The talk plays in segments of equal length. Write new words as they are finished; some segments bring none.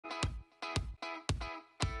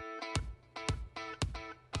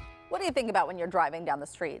What do you think about when you're driving down the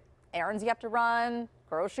street? Errands you have to run,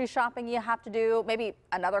 grocery shopping you have to do, maybe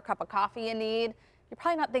another cup of coffee you need. You're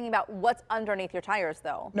probably not thinking about what's underneath your tires,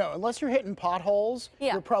 though. No, unless you're hitting potholes,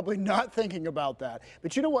 Yeah. You're probably not thinking about that.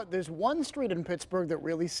 But you know what? There's one street in Pittsburgh that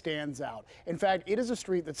really stands out. In fact, it is a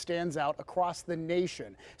street that stands out across the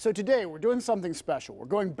nation. So today, we're doing something special. We're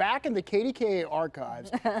going back in the KDKA archives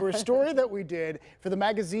for a story that we did for the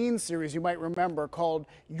magazine series you might remember called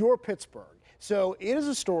Your Pittsburgh. So it is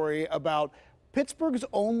a story about Pittsburgh's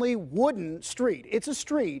only wooden street. It's a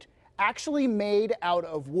street actually made out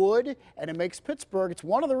of wood, and it makes Pittsburgh, it's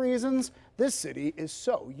one of the reasons this city is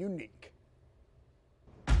so unique.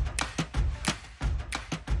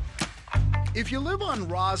 If you live on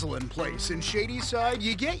Rosalind Place in Shadyside,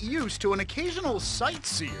 you get used to an occasional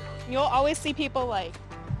sightseer. You'll always see people like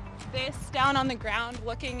this down on the ground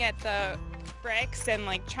looking at the bricks and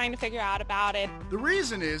like trying to figure out about it. The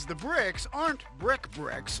reason is the bricks aren't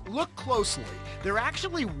bricks. Look closely. They're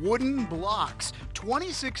actually wooden blocks.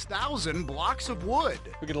 26,000 blocks of wood.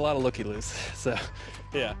 We get a lot of looky-loos, so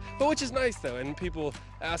yeah. But which is nice though, and people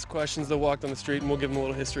ask questions, they'll walk down the street and we'll give them a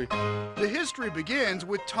little history. The history begins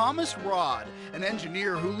with Thomas Rodd, an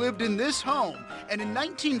engineer who lived in this home, and in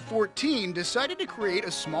 1914 decided to create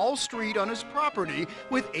a small street on his property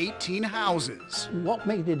with 18 houses. What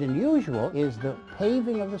made it unusual is the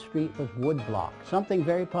paving of the street with wood blocks, something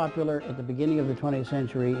very popular at the beginning of the 20th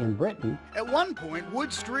century in Britain. At one point,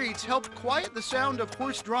 wood streets helped quiet the sound of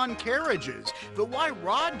horse-drawn carriages, but why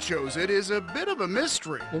Rodd chose it is a bit of a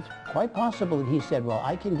mystery. It's quite possible that he said, well,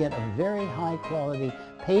 I can get a very high quality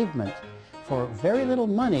pavement for very little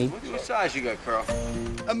money. What size you got, Carl?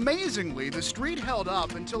 Amazingly, the street held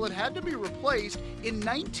up until it had to be replaced in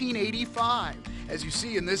 1985, as you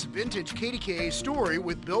see in this vintage KDKA story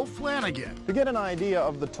with Bill Flanagan. To get an idea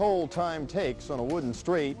of the toll time takes on a wooden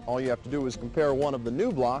street, all you have to do is compare one of the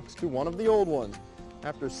new blocks to one of the old ones.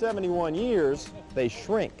 After 71 years, they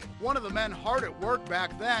shrink. One of the men hard at work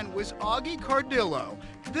back then was Augie Cardillo.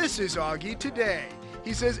 This is Augie today.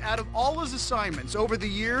 He says out of all his assignments over the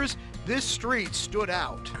years, this street stood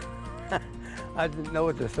out. I didn't know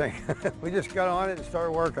what to think. We just got on it and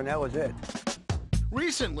started working, that was it.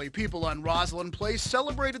 Recently, people on Rosalind Place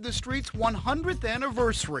celebrated the street's 100th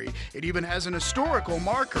anniversary. It even has an historical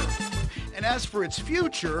marker. And as for its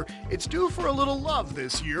future, it's due for a little love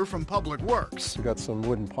this year from Public Works. We got some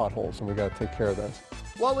wooden potholes and we got to take care of those.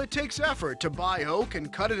 While it takes effort to buy oak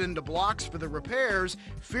and cut it into blocks for the repairs,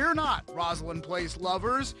 fear not, Rosalind Place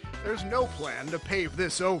lovers. There's no plan to pave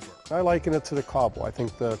this over. I liken it to the cobble. I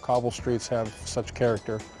think the cobble streets have such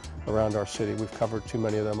character around our city. We've covered too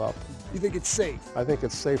many of them up. You think it's safe? I think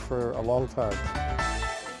it's safe for a long time.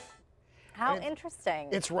 How interesting.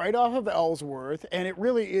 It's right off of Ellsworth, and it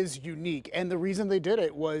really is unique. And the reason they did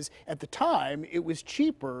it was, at the time, it was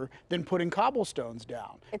cheaper than putting cobblestones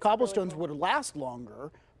down. Cobblestones would last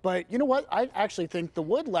longer, but you know what? I actually think the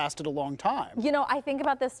wood lasted a long time. You know, I think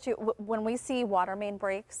about this too. When we see water main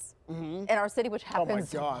breaks in our city, which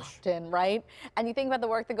happens so often, right? And you think about the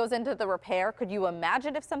work that goes into the repair. Could you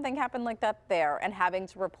imagine if something happened like that there and having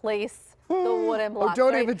to replace the wooden blocks? Oh,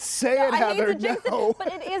 don't even say it, Heather, no.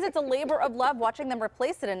 But it is, it's a labor of love watching them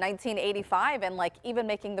replace it in 1985, and like even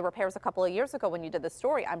making the repairs a couple of years ago when you did the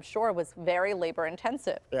story, I'm sure it was very labor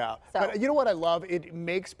intensive. Yeah, so, but you know what I love? It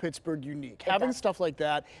makes Pittsburgh unique. Having stuff like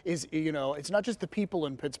that is, you know, it's not just the people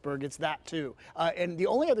in Pittsburgh, it's that too. And the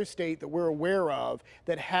only other state that we're aware of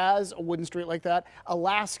that has a wooden street like that,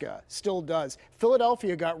 Alaska still does.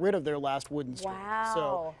 Philadelphia got rid of their last wooden street. Wow.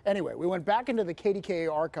 So anyway, we went back into the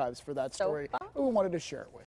KDKA archives for that story. We wanted to share it with you.